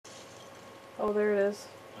Oh, there it is.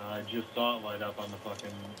 I just saw it light up on the start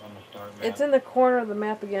map. It's in the corner of the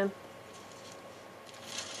map again.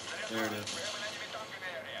 There it is.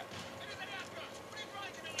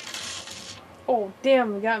 Oh,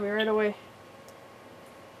 damn, you got me right away.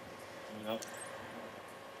 Yep.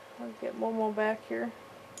 I'll get Momo back here.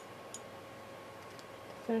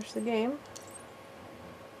 Finish the game.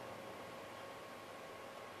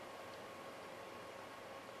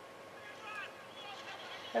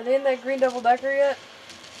 Are they in that green double-decker yet?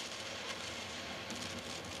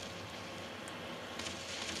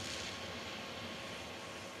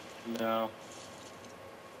 No.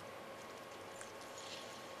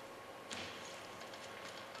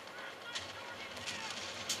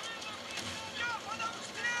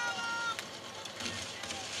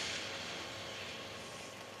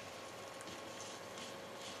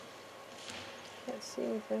 Can't see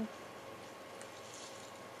anything.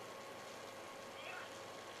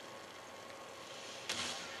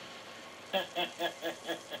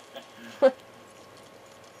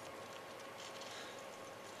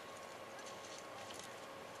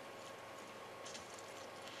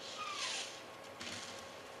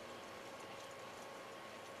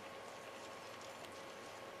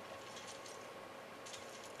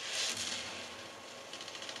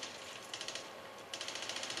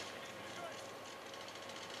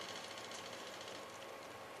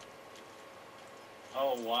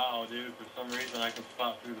 Oh wow, dude, for some reason I can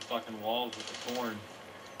spot through the fucking walls with the thorn.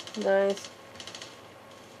 Nice.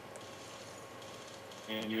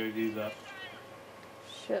 And UAV's up.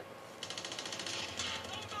 Shit.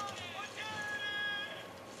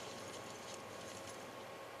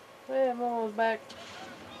 Hey, Momo's back.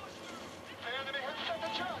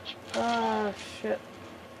 Ah, shit.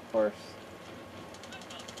 Of course.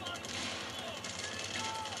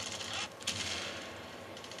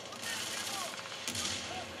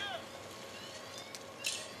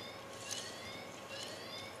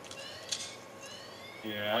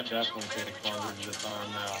 Yeah, I definitely take longer to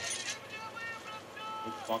disarm now.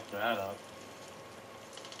 Let's fuck that up.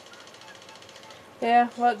 Yeah,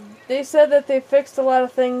 but they said that they fixed a lot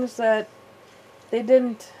of things that they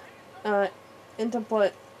didn't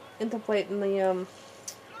interpolate in the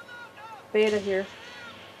beta here.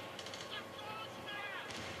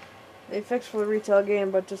 They fixed for the retail game,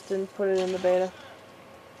 but just didn't put it in the beta.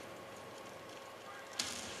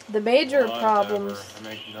 The major problems. That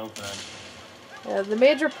makes no sense. Yeah, the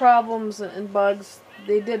major problems and bugs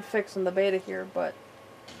they did fix in the beta here, but.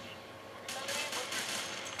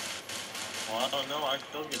 Well, I don't know. I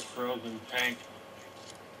still get frozen tank.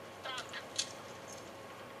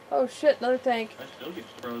 Oh shit! Another tank. I still get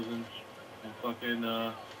frozen. And fucking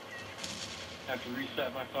have to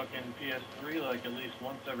reset my fucking PS3 like at least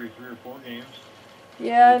once every 3 or 4 games.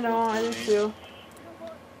 Yeah, I know. I do too.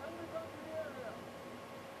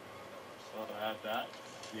 So at that,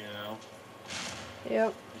 you know.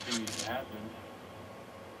 Yep. Continues to happen.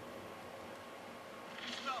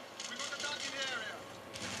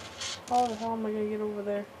 How the hell am I gonna get over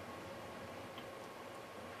there?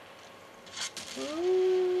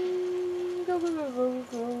 Go, go, go, go,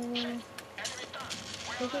 go.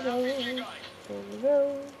 Go, go, go. Go, go, go.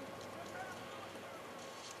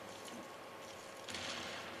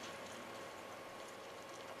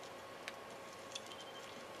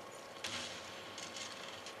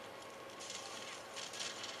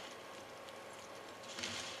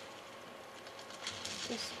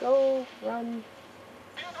 Just go, run,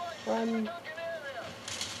 run.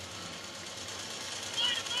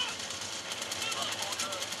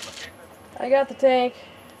 I got the tank.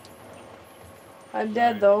 I'm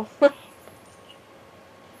dead though.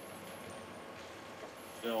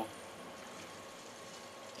 Still.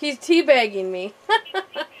 He's teabagging me. Are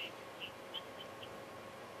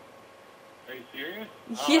you serious?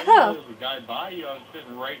 Yeah. I didn't know there was a guy by you. I was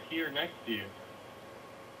sitting right here next to you.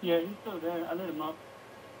 Yeah, he's still there. I lit him up.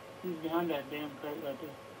 He's behind that damn crate right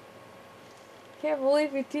there. Can't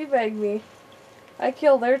believe he teabagged me. I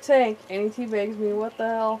killed their tank and he teabags me. What the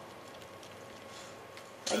hell?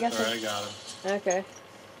 I guess I got him. Okay.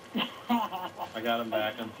 I got him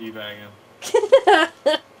back. I'm teabagging.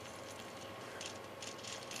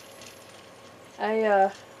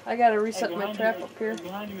 I gotta reset my trap up here.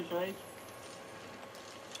 Behind you is right.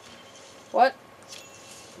 What?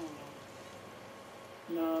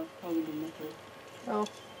 No, probably didn't miss it. Oh.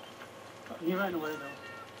 He ran away though.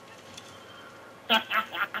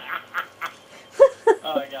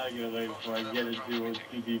 Oh, I gotta get away before I get into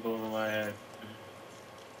 2 people over my head.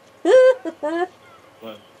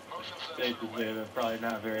 But safe to say they're probably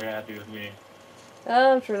not very happy with me.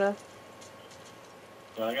 I'm sure enough.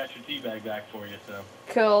 But I got your tea bag back for you, so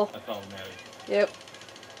Cool. that's all that matters. Yep.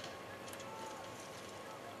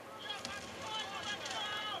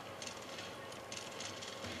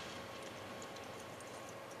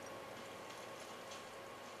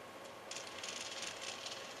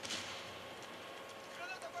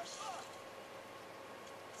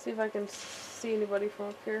 See if I can see anybody from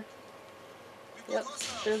up here. Yep,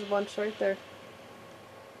 there's a bunch right there.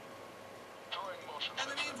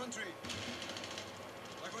 Enemy infantry.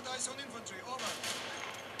 Liquidation infantry, over.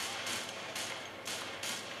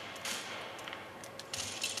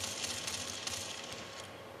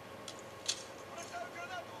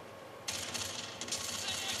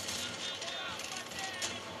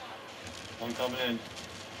 One coming in.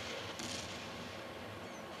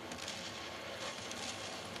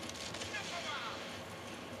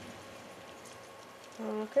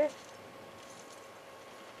 Okay.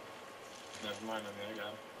 Never mind, I got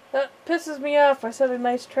him. That pisses me off. I set a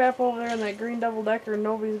nice trap over there in that green double decker and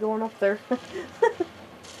nobody's going up there.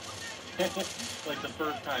 Like the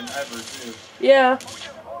first time ever, too. Yeah.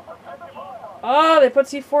 Oh, they put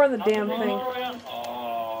C4 in the damn thing.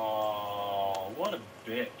 Oh, what a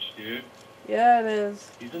bitch, dude. Yeah, it is.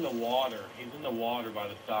 He's in the water. He's in the water by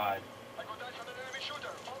the side.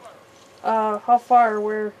 How far?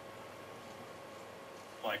 Where?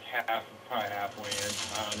 Like probably halfway in.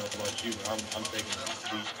 I don't know about you, but I'm taking it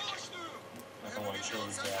deep. I don't want to kill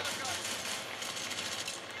his dad.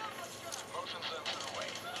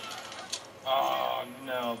 Oh,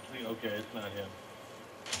 no, please. Okay, it's not him.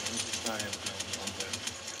 It's not him. I'm dead.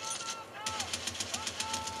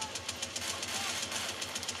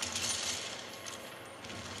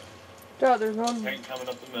 Oh, there's one. Tank coming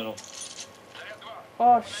up the middle.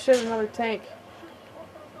 Oh shit, another tank.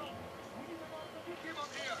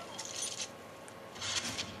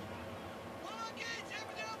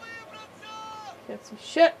 Can't see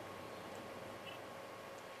shit.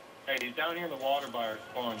 Hey, he's down here in the water by our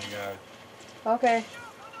spawn, you guys. Okay.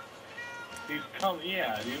 He's coming.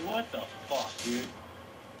 Yeah, dude. What the fuck, dude?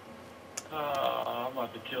 I'm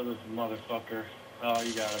about to kill this motherfucker. Oh,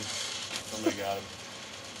 you got him. Somebody got him.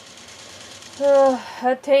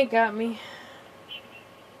 That tank got me.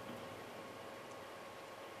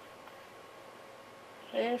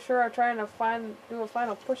 They sure are trying to do a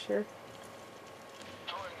final push here.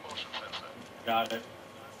 Got it.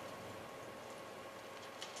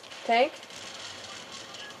 Tank?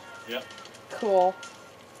 Yep. Cool.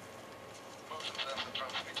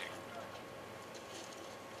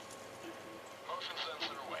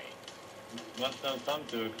 Must have done something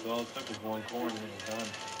to it, because all it took was one corner and it was done.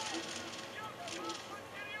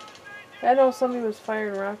 I know somebody was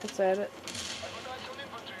firing rockets at it.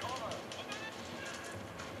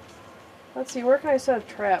 Let's see, where can I set a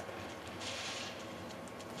trap?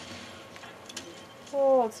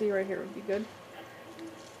 Oh, let's see, right here would be good.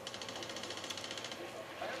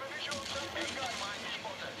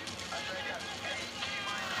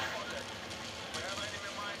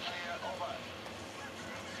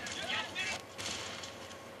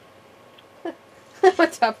 On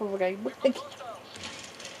top of a guy. Get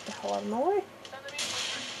the hell out of my way.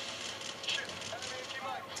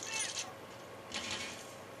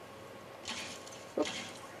 Oop.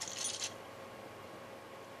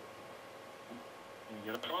 Can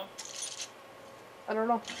you get up one? I don't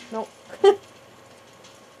know. Nope.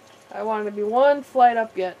 I wanted to be one flight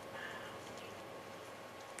up yet.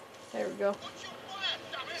 There we go.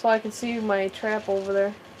 So I can see my trap over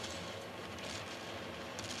there.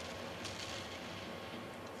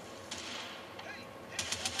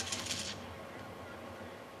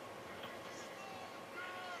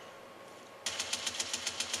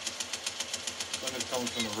 Coming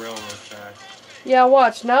from the railroad track. Yeah,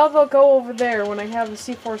 watch. Now they'll go over there when I have the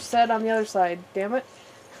C4 set on the other side. Damn it.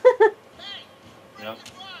 Yep.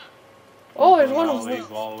 Oh, there's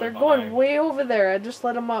one. They're going way over there. I just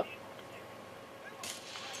let them up.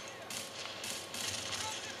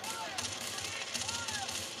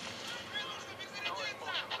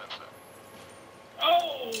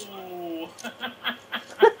 Oh!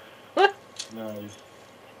 Nice.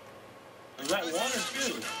 Is that one or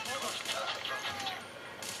two?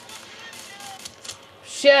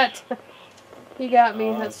 Shit! He got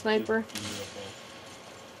me, that sniper.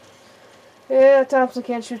 Yeah, Thompson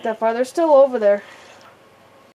can't shoot that far. They're still over there.